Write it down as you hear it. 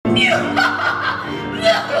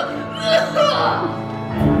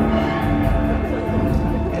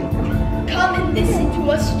Come and listen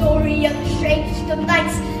to a story of the strangest of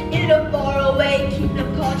nights in a faraway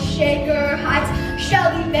kingdom called Shaker Heights.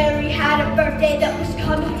 Shelly Mary had a birthday that was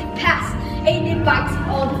coming to pass and invited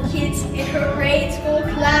all the kids in her grade school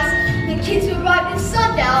class. The kids arrived at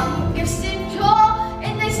sundown, gifts and tall,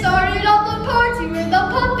 and they started off the party with a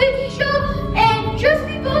puppet show. And just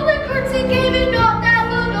before the curtain came in, not that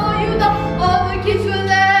will know you, all the kids were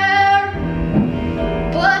there.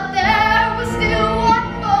 But there was still one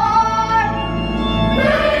more.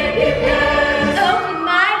 Frankenstein! Open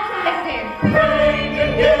my present.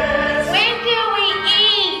 Frankenstein! When do we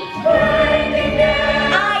eat?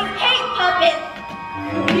 Frankenstein! I hate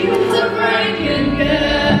puppets. He was a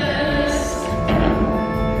Frankenstein.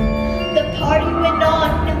 The party went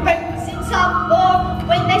on and Frank was in top form.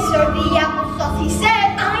 When they served the applesauce, he said,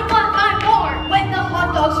 I want my more. when the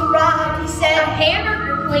hot dogs arrived, he A said,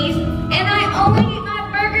 hamburger, please. And I only eat my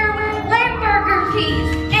burger with Limburger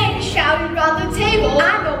cheese. and he shouted around the table,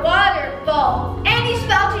 I'm a waterfall. and he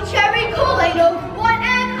spouted cherry Kool-Aid over one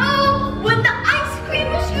and all. When the ice cream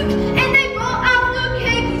was scooped and they brought out the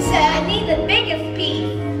cake, he I said, need the biggest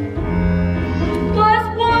piece. Plus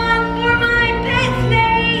one for my pet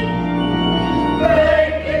snake.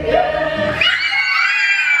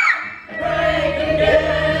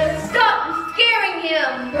 Stop scaring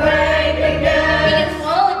him. He can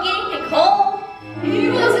swallow getting him cold. he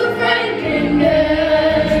was a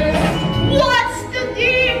Frankenstein. What's the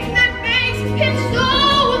thing that makes him so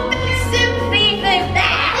offensive? Thief is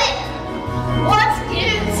that. What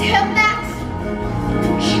gives him that?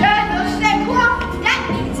 Je ne sais quoi that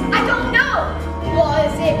means. I don't know.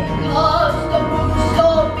 Was it because the room's so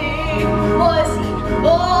big? Was he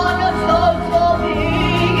on a total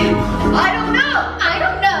pig? I don't know. I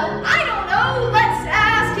don't know. I don't know. Let's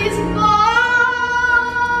ask his mom.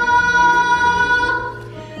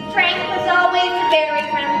 Frank was always a very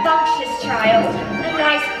rambunctious child. A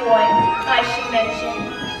nice boy, I should mention.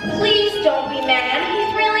 Please don't be mad.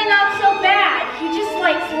 He's really not so bad. He just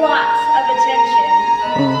likes lots of attention.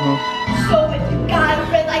 So if you got a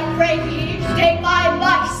friend like Frankie, just take my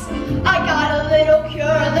advice. I got a little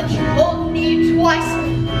cure that you won't need twice.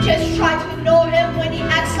 Just try to ignore him when he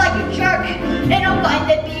acts like a jerk, and you'll find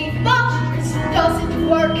that being monstrous doesn't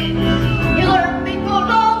work. You'll learn before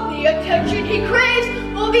long the attention he craves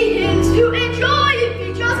will be his to